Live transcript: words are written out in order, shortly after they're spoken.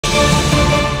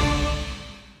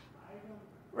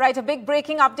Right, a big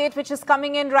breaking update which is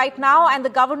coming in right now, and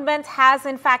the government has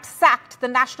in fact sacked the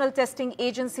National Testing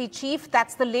Agency chief.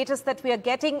 That's the latest that we are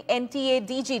getting. NTA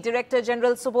DG, Director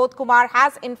General Subodh Kumar,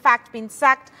 has in fact been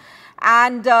sacked.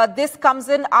 And this comes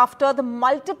in after the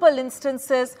multiple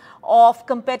instances of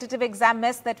competitive exam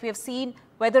mess that we have seen,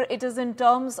 whether it is in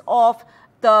terms of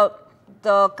the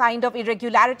kind of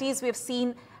irregularities we have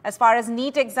seen as far as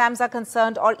NEET exams are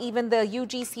concerned, or even the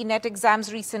UGC-NET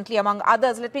exams recently, among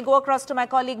others. Let me go across to my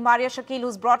colleague Maria Shakil,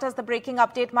 who's brought us the breaking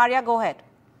update. Maria, go ahead.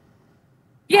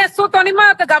 Yes, so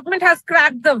Tanima, the government has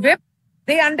cracked the whip.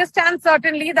 They understand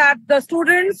certainly that the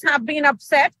students have been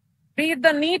upset. Be it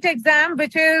the NEET exam,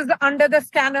 which is under the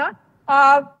scanner.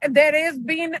 There has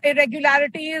been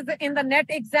irregularities in the NET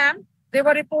exam. There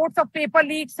were reports of paper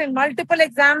leaks in multiple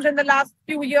exams in the last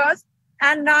few years.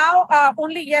 And now,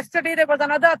 only yesterday, there was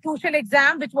another crucial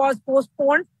exam which was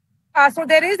postponed. So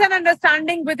there is an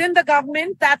understanding within the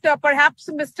government that perhaps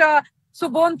Mr.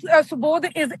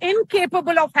 Subodh is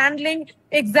incapable of handling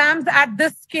exams at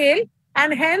this scale.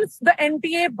 And hence, the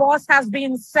NTA boss has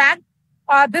been sacked.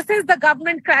 This is the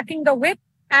government cracking the whip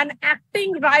and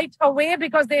acting right away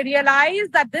because they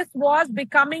realized that this was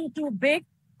becoming too big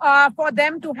for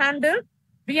them to handle.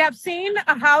 We have seen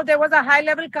how there was a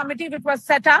high-level committee which was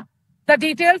set up. The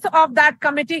details of that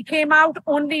committee came out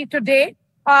only today,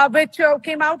 which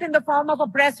came out in the form of a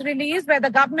press release where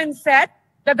the government said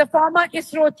that the former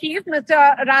ISRO chief,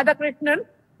 Mr. Radhakrishnan,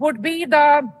 would be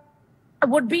the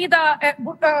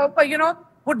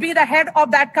head of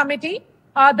that committee.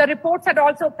 The reports had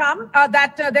also come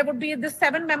that there would be this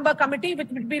 7-member committee which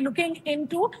would be looking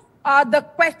into the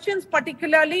questions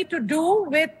particularly to do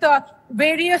with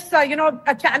various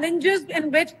challenges in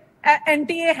which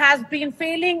NTA has been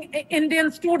failing Indian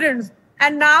students,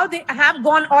 and now they have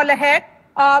gone all ahead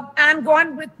and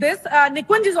gone with this.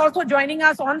 Nikunj is also joining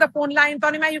us on the phone line.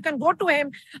 Tanima, you can go to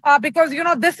him because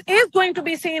this is going to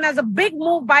be seen as a big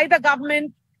move by the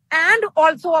government, and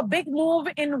also a big move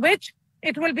in which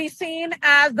it will be seen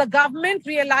as the government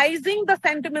realizing the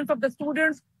sentiments of the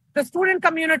students. The student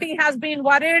community has been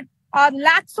worried.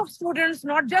 Lakhs of students,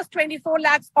 not just 24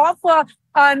 lakhs of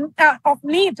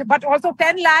NEET, but also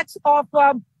 10 lakhs of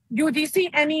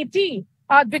UGC-NET,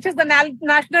 which is the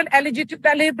national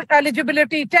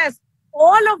eligibility test.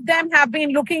 All of them have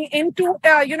been looking into,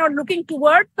 looking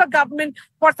towards the government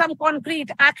for some concrete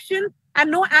action,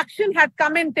 and no action had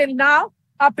come in till now.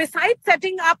 Besides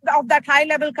setting up of that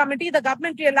high-level committee, the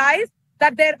government realized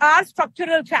that there are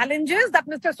structural challenges that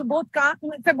Mr.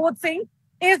 Subodh Singh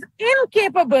is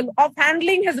incapable of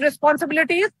handling his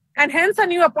responsibilities, and hence a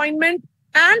new appointment,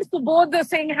 and Subodh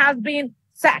Singh has been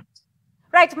sacked.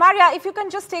 Right, Maria, if you can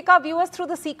just take our viewers through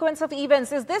the sequence of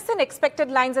events. Is this in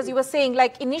expected lines, as you were saying?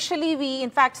 Like initially, we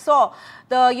in fact saw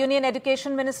the Union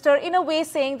Education Minister in a way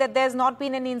saying that there's not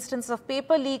been any instance of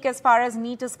paper leak as far as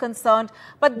NEET is concerned.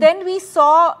 But then we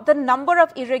saw the number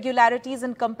of irregularities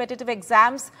in competitive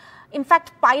exams, in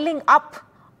fact, piling up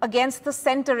against the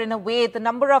center in a way. The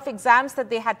number of exams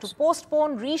that they had to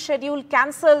postpone, reschedule,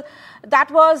 cancel, that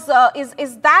was,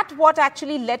 is that what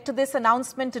actually led to this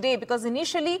announcement today? Because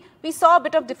initially we saw a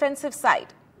bit of defensive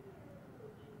side.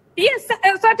 Yes,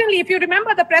 certainly. If you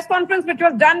remember the press conference which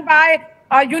was done by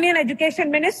Union Education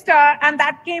Minister, and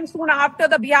that came soon after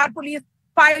the Bihar police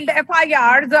filed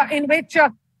FIRs in which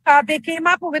they came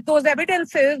up with those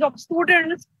evidences of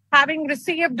students having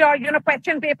received,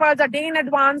 question papers a day in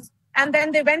advance. And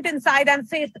then they went inside and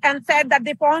said that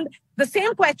they found the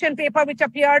same question paper which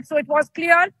appeared. So it was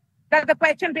clear that the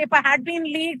question paper had been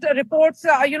leaked. Reports,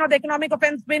 the Economic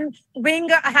Offence Wing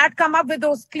had come up with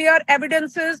those clear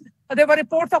evidences. There were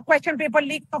reports of question paper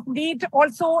leak of NEET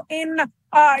also in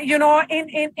Godhra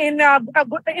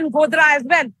as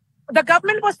well. The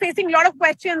government was facing a lot of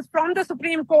questions from the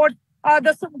Supreme Court.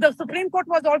 The Supreme Court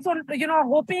was also,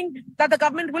 hoping that the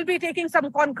government will be taking some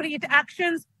concrete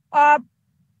actions.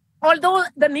 Although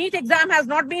the NEET exam has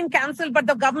not been cancelled, but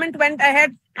the government went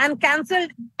ahead and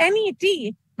cancelled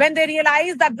NET when they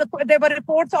realized that there were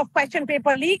reports of question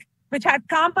paper leak, which had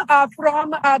come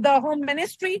from the Home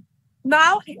Ministry.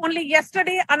 Now, only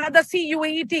yesterday, another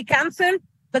CUET cancelled.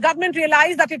 The government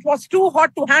realized that it was too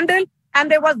hot to handle. And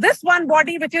there was this one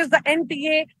body, which is the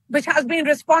NTA, which has been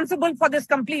responsible for this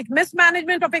complete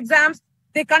mismanagement of exams.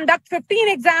 They conduct 15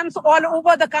 exams all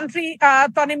over the country,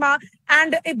 Tanima.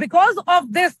 And because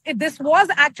of this, this was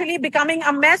actually becoming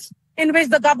a mess in which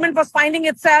the government was finding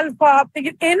itself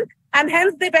in. And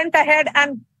hence they went ahead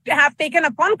and have taken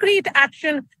a concrete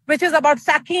action, which is about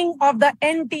sacking of the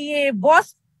NTA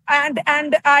boss and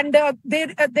a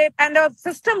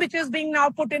system which is being now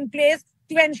put in place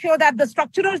to ensure that the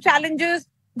structural challenges,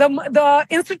 the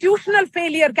institutional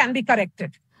failure can be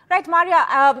corrected. Right, Maria,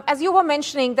 as you were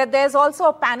mentioning that there's also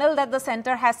a panel that the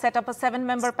centre has set up, a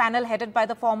 7-member panel headed by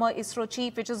the former ISRO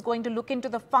chief, which is going to look into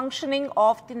the functioning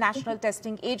of the National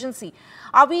Testing Agency.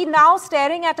 Are we now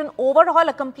staring at an overhaul,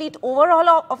 a complete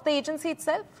overhaul of the agency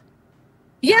itself?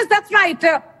 Yes, that's right.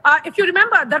 If you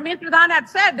remember, Dharmendra Pradhan had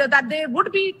said that they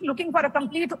would be looking for a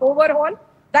complete overhaul,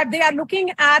 that they are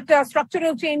looking at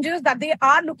structural changes, that they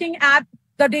are looking at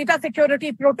the data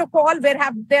security protocol where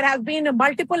there have been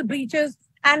multiple breaches,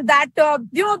 and that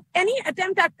any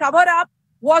attempt at cover up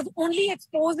was only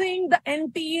exposing the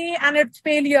NTA and its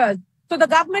failures. So the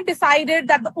government decided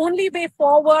that the only way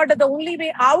forward, the only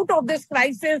way out of this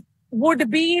crisis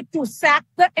would be to sack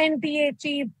the NTA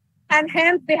chief. And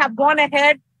hence they have gone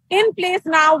ahead. In place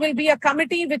now will be a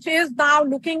committee which is now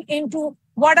looking into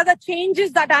what are the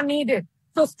changes that are needed.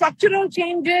 So structural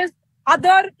changes,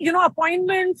 other,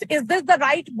 appointments. Is this the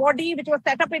right body which was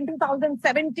set up in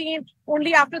 2017,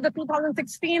 only after the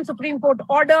 2016 Supreme Court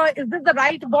order? Is this the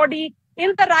right body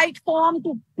in the right form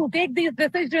to take these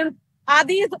decisions? Are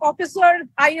these officers,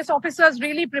 IAS officers,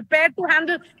 really prepared to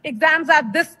handle exams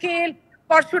at this scale?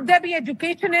 Or should there be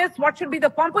educationists? What should be the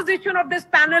composition of this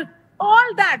panel?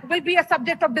 All that will be a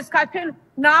subject of discussion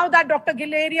now that Dr.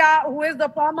 Gileria, who is the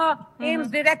former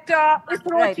AIMS director,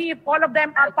 ISRO chief, all of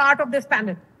them are part of this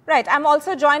panel. Right. I'm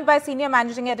also joined by Senior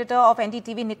Managing Editor of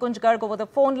NDTV, Nikunj Garg, over the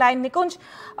phone line. Nikunj,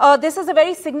 this is a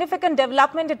very significant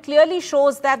development. It clearly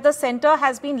shows that the centre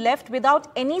has been left without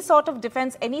any sort of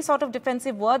defence, any sort of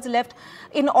defensive words left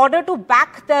in order to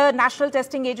back the National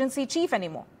Testing Agency chief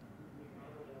anymore.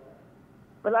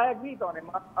 Well, I agree,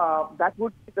 Tanima. That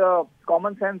would be the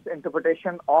common sense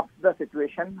interpretation of the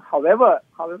situation. However,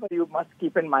 you must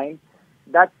keep in mind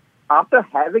that after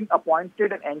having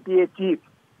appointed an NTA chief,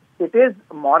 it is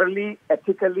morally,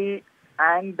 ethically,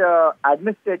 and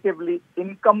administratively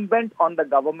incumbent on the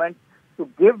government to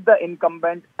give the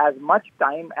incumbent as much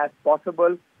time as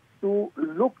possible to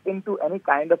look into any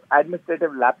kind of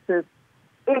administrative lapses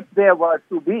if there were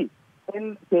to be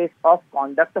in case of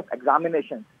conduct of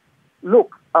examinations.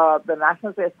 Look, the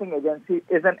National Testing Agency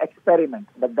is an experiment.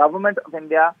 The government of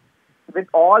India, with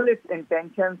all its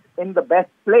intentions in the best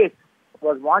place,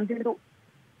 was wanting to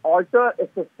alter a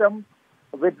system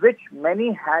with which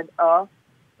many had a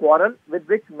quarrel, with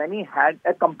which many had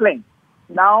a complaint.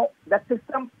 Now, that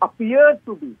system appears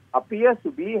to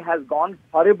be has gone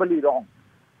horribly wrong.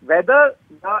 Whether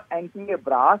the NTA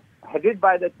brass, headed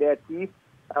by their chief,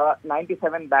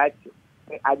 97 batch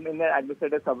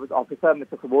Administrative Service Officer,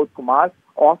 Mr. Subodh Kumar,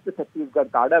 of the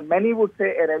Chhattisgarh cadre, many would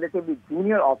say a relatively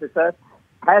junior officer,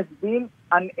 has been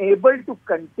unable to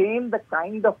contain the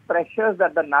kind of pressures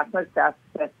that the National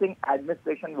Testing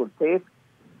Administration would face,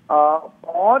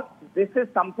 or this is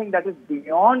something that is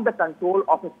beyond the control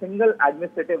of a single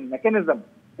administrative mechanism,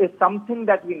 is something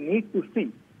that we need to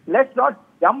see. Let's not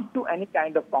jump to any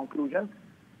kind of conclusions.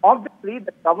 Obviously,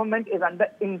 the government is under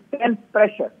intense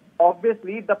pressure.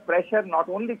 Obviously, the pressure not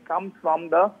only comes from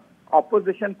the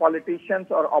opposition politicians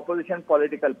or opposition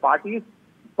political parties,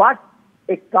 but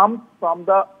it comes from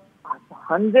the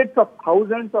hundreds of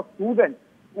thousands of students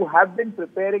who have been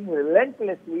preparing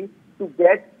relentlessly to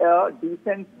get a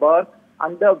decent berth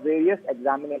under various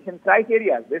examination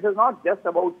criteria. This is not just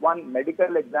about one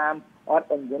medical exam or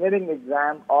engineering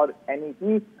exam or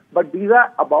NET, but these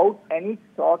are about any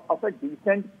sort of a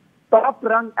decent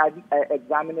top-run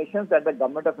examinations that the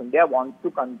Government of India wants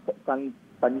to conduct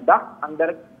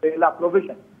under umbrella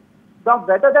provision. Now,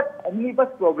 whether that omnibus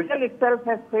provision itself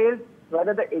has failed,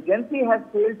 whether the agency has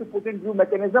failed to put in due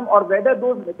mechanism, or whether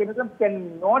those mechanisms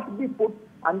cannot be put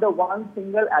under one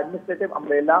single administrative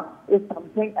umbrella, is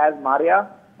something, as Maria,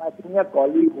 my senior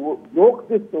colleague who broke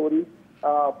this story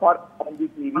for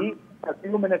NDTV a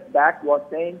few minutes back, was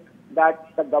saying that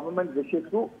the government wishes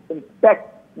to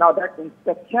inspect. Now, that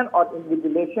inspection or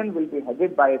invigilation will be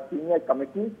headed by a senior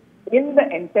committee. In the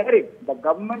interim, the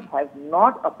government has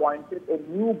not appointed a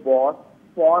new boss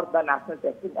for the National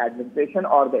Testing Administration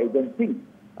or the agency.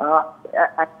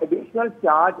 An additional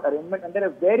charge arrangement under a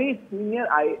very senior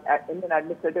Indian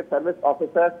Administrative Service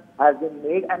officer has been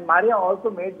made, and Maria also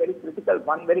made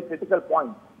one very critical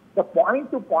point. The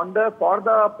point to ponder for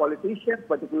the politicians,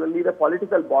 particularly the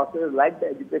political bosses like the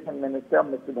Education Minister,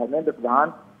 Mr. Dharmendra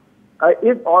Pradhan,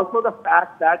 is also the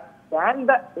fact that can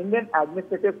the Indian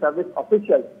Administrative Service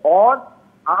officials, or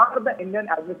are the Indian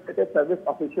Administrative Service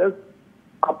officials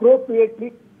appropriately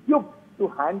equipped to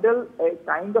handle a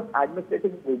kind of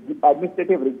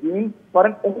administrative regime for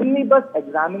an omnibus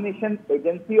examination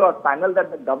agency or panel that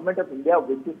the Government of India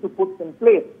wishes to put in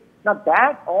place. Now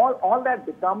that all that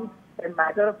becomes a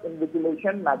matter of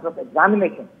invigilation, matter of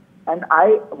examination. And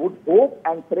I would hope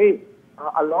and pray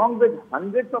along with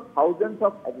hundreds of thousands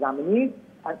of examinees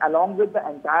and along with the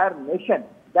entire nation,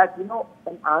 that,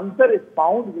 an answer is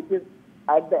found which is,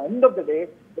 at the end of the day,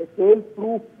 a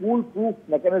fail-proof, fool-proof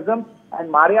mechanism,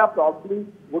 and Maria probably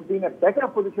would be in a better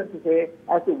position to say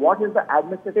as to what is the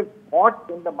administrative thought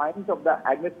in the minds of the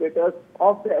administrators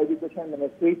of the Education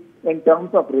Ministry in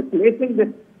terms of replacing this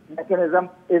mechanism.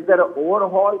 Is there an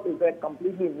overhaul? Is there a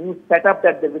completely new setup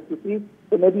that they wish to see?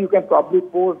 So maybe you can probably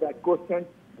pose that question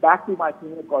back to my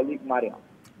senior colleague, Maria.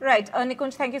 Right.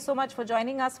 Nikunj, thank you so much for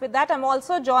joining us with that. I'm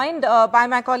also joined by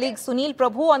my colleague Sunil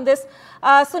Prabhu on this.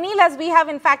 Sunil, as we have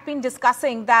in fact been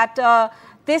discussing that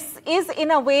this is in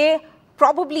a way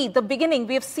probably the beginning.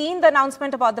 We have seen the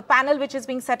announcement about the panel which is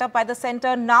being set up by the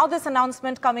centre. Now this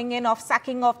announcement coming in of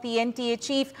sacking of the NTA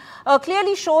chief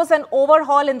clearly shows an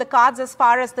overhaul in the cards as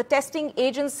far as the testing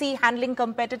agency handling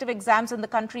competitive exams in the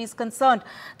country is concerned.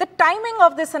 The timing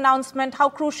of this announcement, how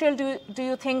crucial do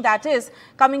you think that is,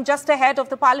 coming just ahead of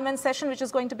the Parliament session which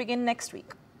is going to begin next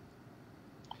week?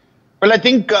 Well, I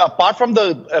think apart from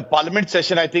the Parliament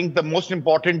session, I think the most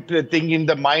important thing in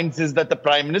the minds is that the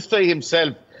Prime Minister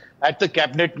himself at the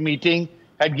cabinet meeting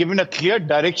had given a clear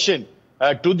direction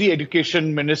to the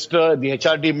Education Minister, the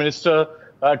HRD Minister,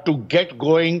 to get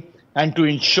going and to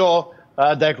ensure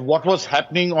that what was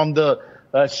happening on the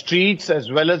streets as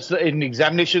well as in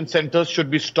examination centers should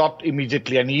be stopped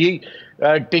immediately. And he,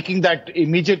 taking that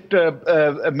immediate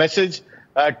message,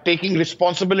 taking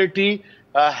responsibility,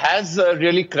 has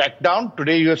really cracked down.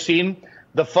 Today you have seen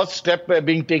the first step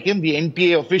being taken. The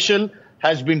NTA official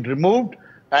has been removed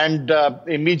and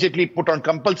immediately put on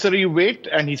compulsory wait,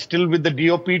 and he's still with the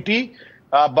DOPT.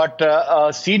 But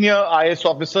a senior IS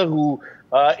officer who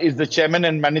is the chairman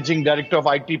and managing director of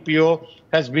ITPO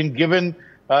has been given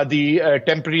the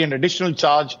temporary and additional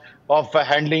charge of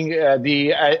handling as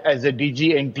a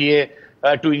DG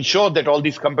NTA to ensure that all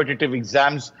these competitive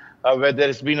exams where there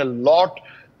has been a lot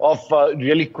of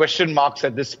really question marks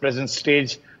at this present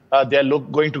stage, they are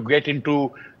going to get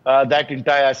into that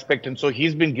entire aspect. And so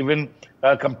he's been given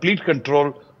complete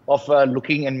control of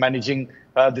looking and managing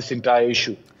this entire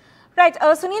issue. Right.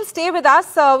 Sunil, stay with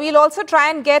us. We'll also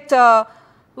try and get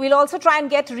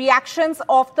reactions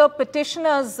of the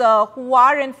petitioners who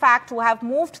have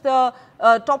moved the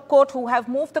top court, who have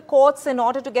moved the courts in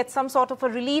order to get some sort of a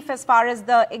relief as far as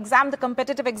the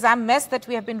competitive exam mess that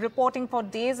we have been reporting for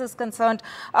days is concerned.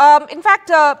 In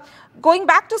fact, going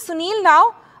back to Sunil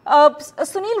now,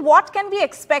 Sunil, what can we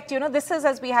expect? This is,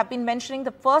 as we have been mentioning,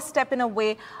 the first step in a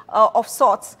way of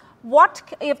sorts. What,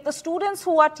 if the students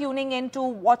who are tuning in to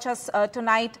watch us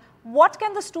tonight, what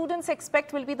can the students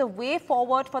expect will be the way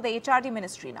forward for the HRD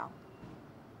ministry now?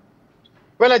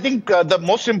 Well, I think the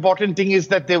most important thing is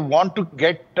that they want to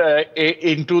get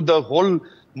into the whole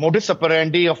modus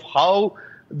operandi of how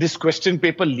this question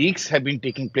paper leaks have been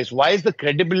taking place. Why is the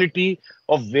credibility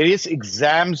of various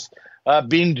exams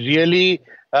been really,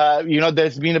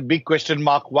 there's been a big question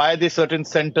mark. Why are there certain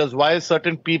centers? Why are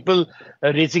certain people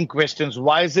raising questions?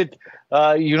 Why is it,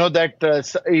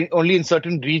 that only in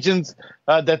certain regions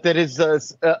that there is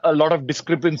a lot of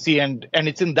discrepancy? And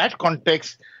it's in that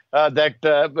context that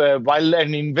while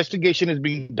an investigation is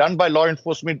being done by law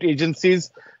enforcement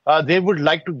agencies, they would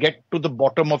like to get to the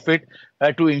bottom of it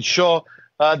to ensure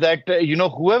that,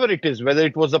 whoever it is, whether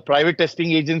it was a private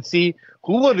testing agency,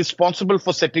 who were responsible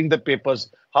for setting the papers,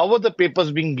 how were the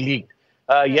papers being leaked?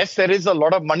 Yes, there is a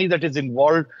lot of money that is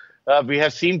involved. We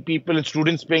have seen people and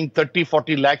students paying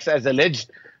 30-40 lakhs as alleged.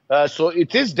 So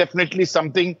it is definitely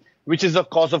something which is a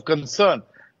cause of concern.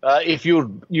 If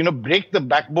you break the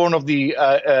backbone of the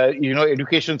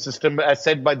education system, as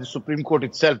said by the Supreme Court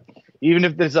itself, even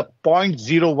if there's a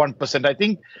 0.01%, I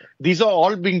think these are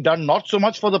all being done not so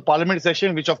much for the Parliament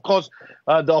session, which of course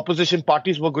the opposition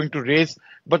parties were going to raise,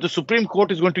 but the Supreme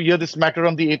Court is going to hear this matter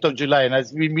on the 8th of July. And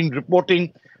as we've been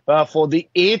reporting for the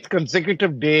 8th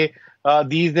consecutive day,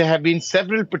 there have been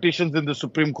several petitions in the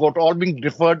Supreme Court, all being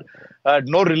deferred,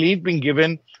 no relief being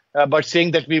given, but saying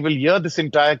that we will hear this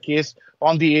entire case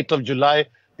on the 8th of July.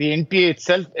 The NTA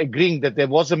itself agreeing that there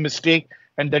was a mistake,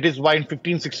 and that is why in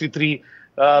 1563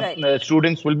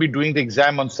 students will be doing the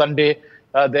exam on Sunday.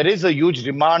 There is a huge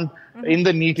demand in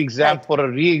the NEET exam for a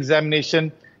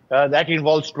re-examination that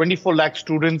involves 24 lakh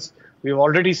students. We've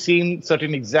already seen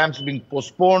certain exams being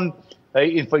postponed,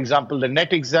 for example, the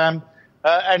NET exam.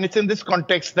 And it's in this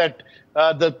context that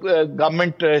the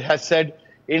government has said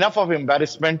enough of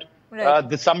embarrassment.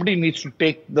 That somebody needs to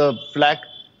take the flak.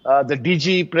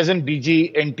 The present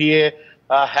DG NTA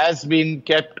has been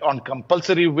kept on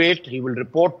compulsory wait. He will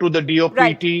report to the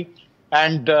DOPT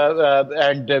and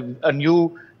a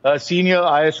new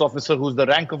senior IS officer who's the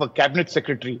rank of a cabinet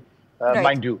secretary,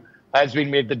 mind you, has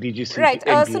been made the DGC. Right.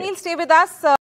 NTA. Sunil, stay with us.